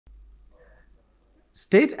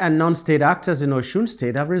State and non-state actors in Osun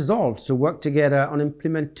State have resolved to work together on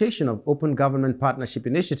implementation of Open Government Partnership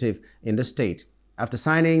Initiative in the state. After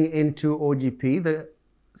signing into OGP, the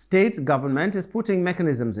state government is putting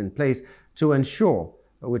mechanisms in place to ensure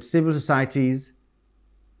with civil societies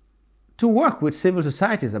in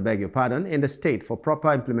the state for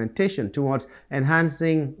proper implementation towards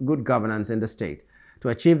enhancing good governance in the state. To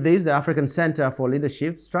achieve this, the African Center for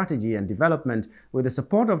Leadership, Strategy and Development, with the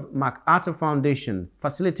support of MacArthur Foundation,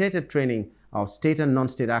 facilitated training of state and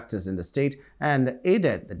non-state actors in the state and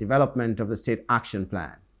aided the development of the state action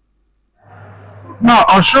plan. Now,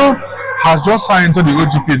 Osun has just signed into the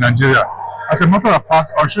OGP in Nigeria. As a matter of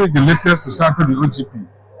fact, Osun is the latest to sign into the OGP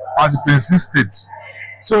as the 26 states.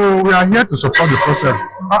 So we are here to support the process.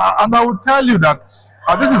 And I will tell you that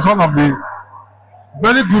this is one of the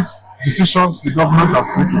very good decisions the government has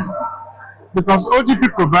taken, because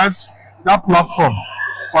OGP provides that platform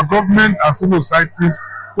for government and civil societies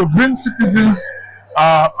to bring citizens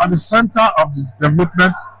at the center of the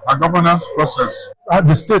development and governance process.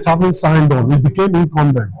 The state having signed on, it became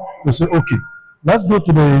incumbent to say, okay, let's go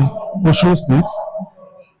to the Osun states,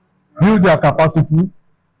 build their capacity,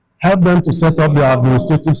 help them to set up their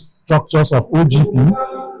administrative structures of OGP,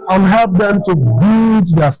 and help them to build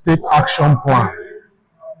their state action plan,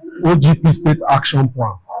 OGP state action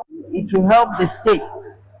plan. It will help the state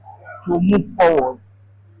to move forward.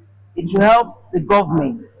 It will help the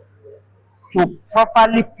government to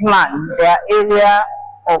properly plan their area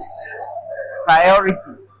of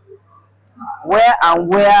priorities, where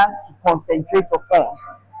to concentrate upon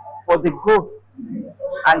for the growth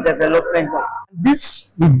and development.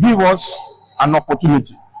 This will give us an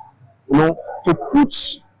opportunity, to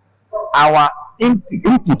put our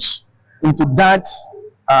inputs into that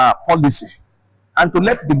policy, and to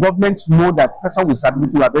let the government know that person with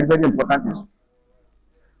disability are very, very important.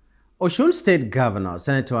 Osun State Governor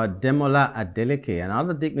Senator Ademola Adeleke and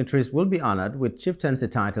other dignitaries will be honored with chieftaincy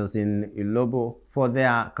titles in Ilobo for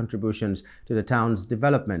their contributions to the town's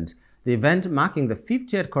development. The event, marking the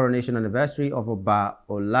 50th coronation anniversary of Oba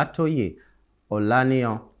Olatoye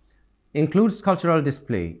Olaniyan, includes cultural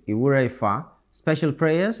display, Iwura Ifa, special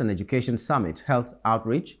prayers, an education summit, health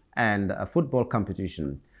outreach, and a football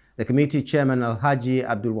competition. The committee chairman Alhaji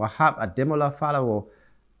Abdul Wahab Ademola Falawo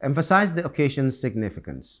emphasized the occasion's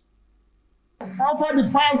significance. Over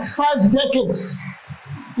the past 5 decades,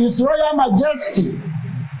 His Royal Majesty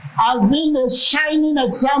has been a shining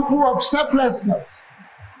example of selflessness,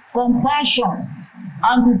 compassion,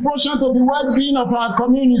 and devotion to the well-being of our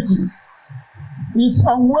community. His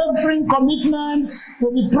unwavering commitment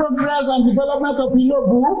to the progress and development of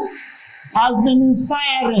Ilobu has been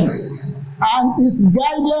inspiring, and his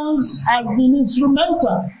guidance has been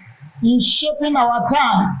instrumental in shaping our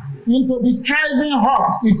town into the thriving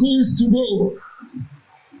hub it is today.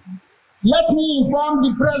 Let me inform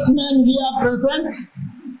the pressmen here present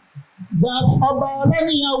that Oba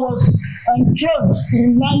Olaniyan was enthroned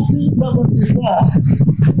in 1974.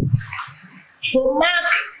 To mark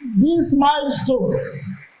this milestone,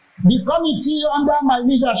 the committee under my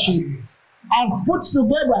leadership has put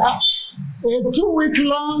together a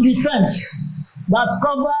 2-week-long event that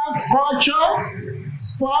covered culture,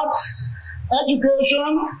 sports,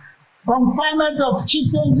 education, conferment of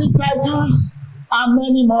chieftaincy titles, and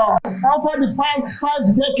many more. Over the past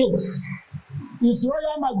 5 decades, His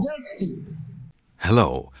Royal Majesty.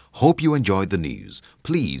 Hello, hope you enjoyed the news.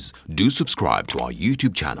 Please do subscribe to our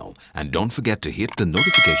YouTube channel and don't forget to hit the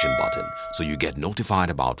notification button so you get notified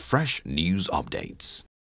about fresh news updates.